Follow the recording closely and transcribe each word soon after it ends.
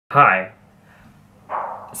Hi.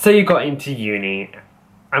 So you got into uni.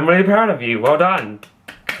 I'm really proud of you. Well done.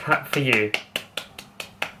 Clap for you.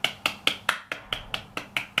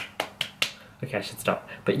 Okay, I should stop.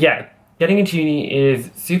 But yeah, getting into uni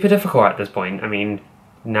is super difficult at this point. I mean,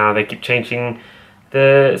 now they keep changing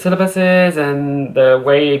the syllabuses and the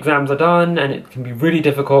way exams are done, and it can be really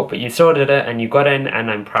difficult, but you still did it and you got in,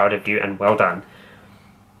 and I'm proud of you and well done.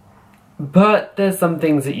 But there's some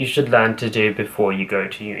things that you should learn to do before you go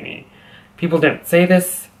to uni. People don't say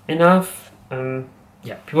this enough.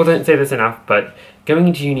 People don't say this enough, but going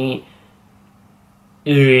into uni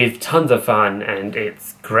is tons of fun and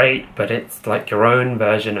it's great, but it's like your own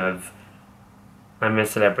version of I'm a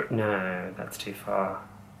celebrity. No, that's too far.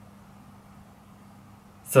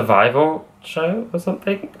 Survival show or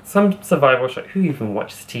something? Some survival show. Who even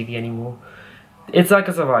watches TV anymore? It's like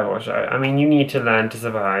a survival show. I mean, you need to learn to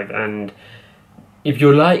survive, and if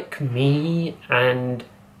you're like me, and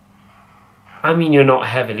I mean, you're not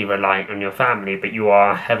heavily reliant on your family, but you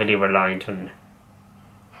are heavily reliant on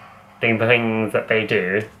the things that they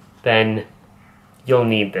do, then you'll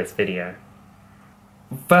need this video.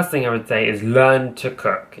 First thing I would say is learn to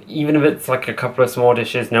cook. Even if it's like a couple of small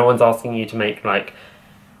dishes, no one's asking you to make like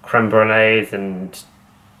creme brulees and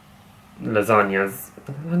lasagnas.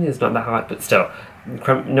 Lasagna's not that hard, but still.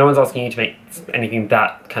 No one's asking you to make anything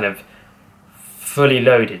that kind of fully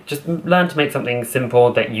loaded. Just learn to make something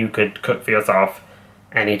simple that you could cook for yourself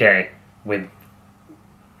any day with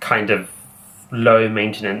kind of low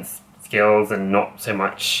maintenance skills and not so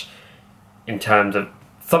much in terms of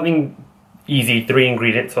something easy, 3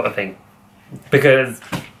 ingredients sort of thing. Because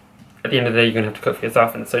at the end of the day you're going to have to cook for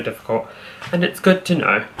yourself and it's so difficult. And it's good to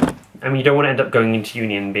know. I mean, you don't want to end up going into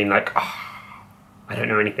uni and being like, oh, I don't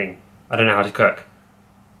know anything. I don't know how to cook.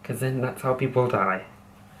 Because then that's how people die.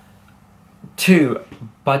 2,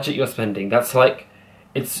 budget your spending. That's like,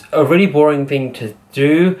 it's a really boring thing to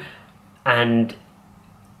do, and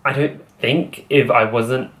I don't think if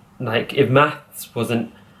maths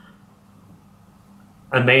wasn't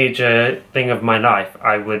a major thing of my life,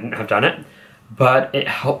 I wouldn't have done it. But it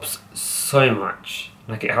helps so much.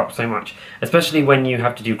 Like, it helps so much. Especially when you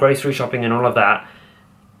have to do grocery shopping and all of that.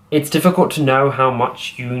 It's difficult to know how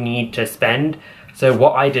much you need to spend. So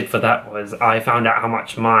what I did for that was I found out how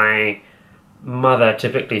much my mother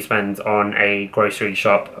typically spends on a grocery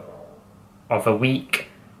shop of a week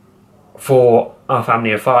for our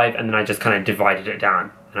family of 5, and then I just kind of divided it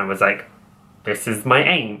down. And I was like, this is my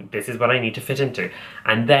aim. This is what I need to fit into.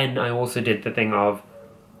 And then I also did the thing of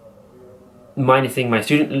minusing my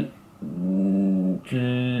student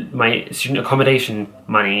accommodation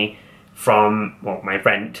money from, well, my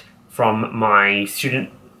rent from my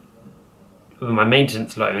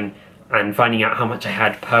maintenance loan, and finding out how much I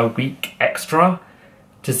had per week extra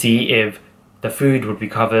to see if the food would be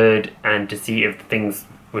covered and to see if things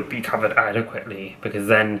would be covered adequately, because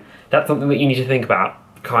then that's something that you need to think about.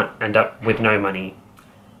 You can't end up with no money.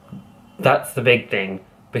 That's the big thing,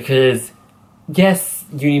 because yes,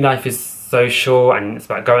 uni life is so short and it's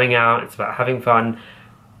about going out, it's about having fun,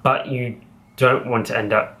 but you don't want to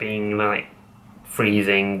end up being like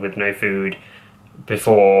freezing with no food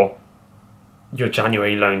before your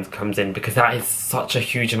January loan comes in, because that is such a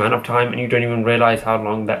huge amount of time and you don't even realise how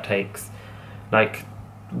long that takes. Like,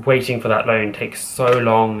 waiting for that loan takes so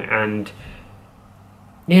long, and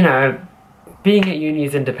you know, being at uni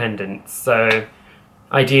is independent, so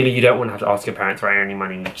ideally you don't want to have to ask your parents for any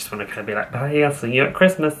money. You just want to kind of be like, bye, I'll see you at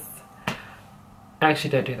Christmas.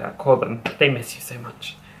 Actually, don't do that. Call them. They miss you so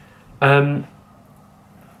much.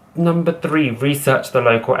 Number 3, research the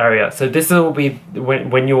local area. So this will be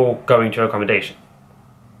when you're going to accommodation.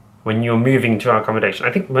 When you're moving to accommodation.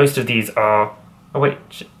 I think most of these are... Oh wait,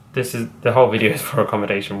 this is... The whole video is for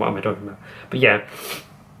accommodation. What am I talking about? But yeah.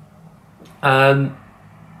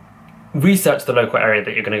 Research the local area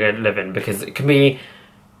that you're going to go live in, because it can be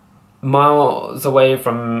miles away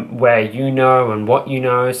from where you know and what you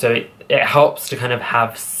know, so it helps to kind of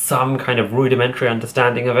have some kind of rudimentary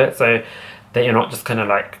understanding of it, so that you're not just kind of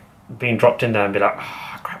like being dropped in there and be like,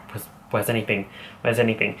 oh crap, where's anything? Where's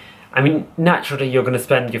anything? I mean, naturally you're going to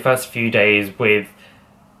spend your first few days with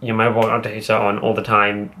your mobile data on all the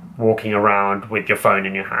time, walking around with your phone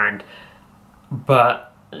in your hand,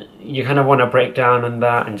 but you kind of want to break down on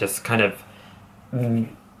that and just kind of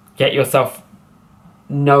get yourself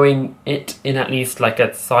knowing it in at least like a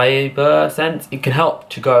cyber sense. It can help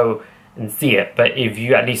to go and see it, but if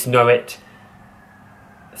you at least know it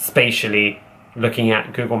spatially, looking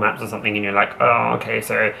at Google Maps or something, and you're like, oh, okay,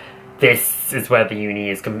 so this is where the uni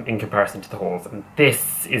is in comparison to the halls, and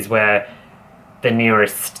this is where the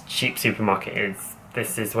nearest cheap supermarket is,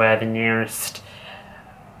 this is where the nearest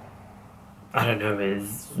I don't know,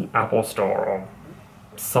 his Apple Store or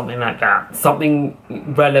something like that. Something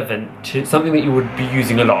relevant to something that you would be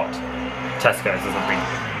using a lot. Tesco's or something.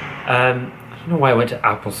 I don't know why I went to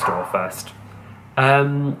Apple Store first.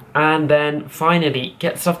 And then finally,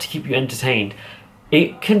 get stuff to keep you entertained.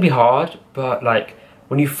 It can be hard, but like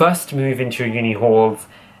when you first move into your uni halls,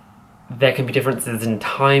 there can be differences in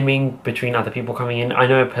timing between other people coming in. I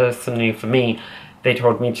know personally for me, they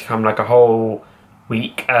told me to come like a whole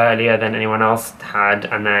week earlier than anyone else had,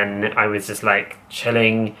 and then I was just like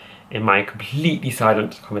chilling in my completely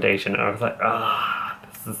silent accommodation. I was like,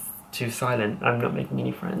 this is too silent. I'm not making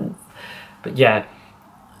any friends. But yeah,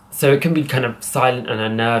 so it can be kind of silent and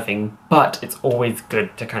unnerving, but it's always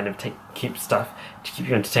good to kind of keep stuff to keep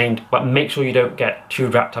you entertained, but make sure you don't get too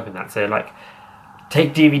wrapped up in that. So like,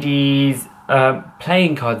 take DVDs,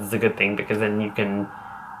 playing cards is a good thing because then you can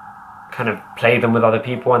kind of play them with other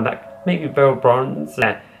people and that maybe build bonds.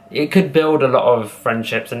 Yeah, it could build a lot of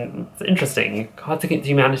friendships and it's interesting. Cards Against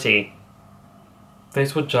Humanity.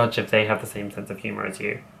 Those will judge if they have the same sense of humour as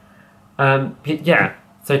you. Yeah,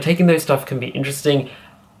 so taking those stuff can be interesting.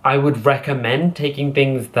 I would recommend taking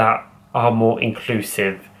things that are more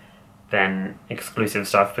inclusive than exclusive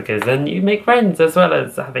stuff because then you make friends as well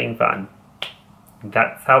as having fun.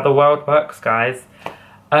 That's how the world works, guys.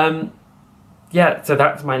 Yeah, so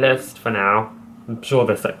that's my list for now. I'm sure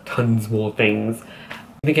there's like tons more things.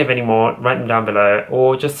 If you think of any more, write them down below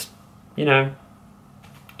or just, you know,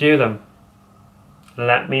 do them.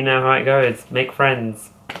 Let me know how it goes. Make friends.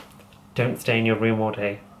 Don't stay in your room all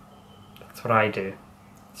day. That's what I do.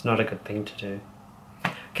 It's not a good thing to do.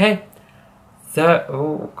 Okay, so,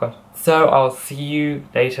 oh god. So I'll see you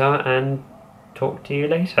later and talk to you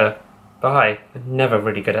later. Bye. I'm never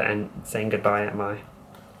really good at saying goodbye, am I?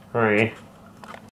 Sorry.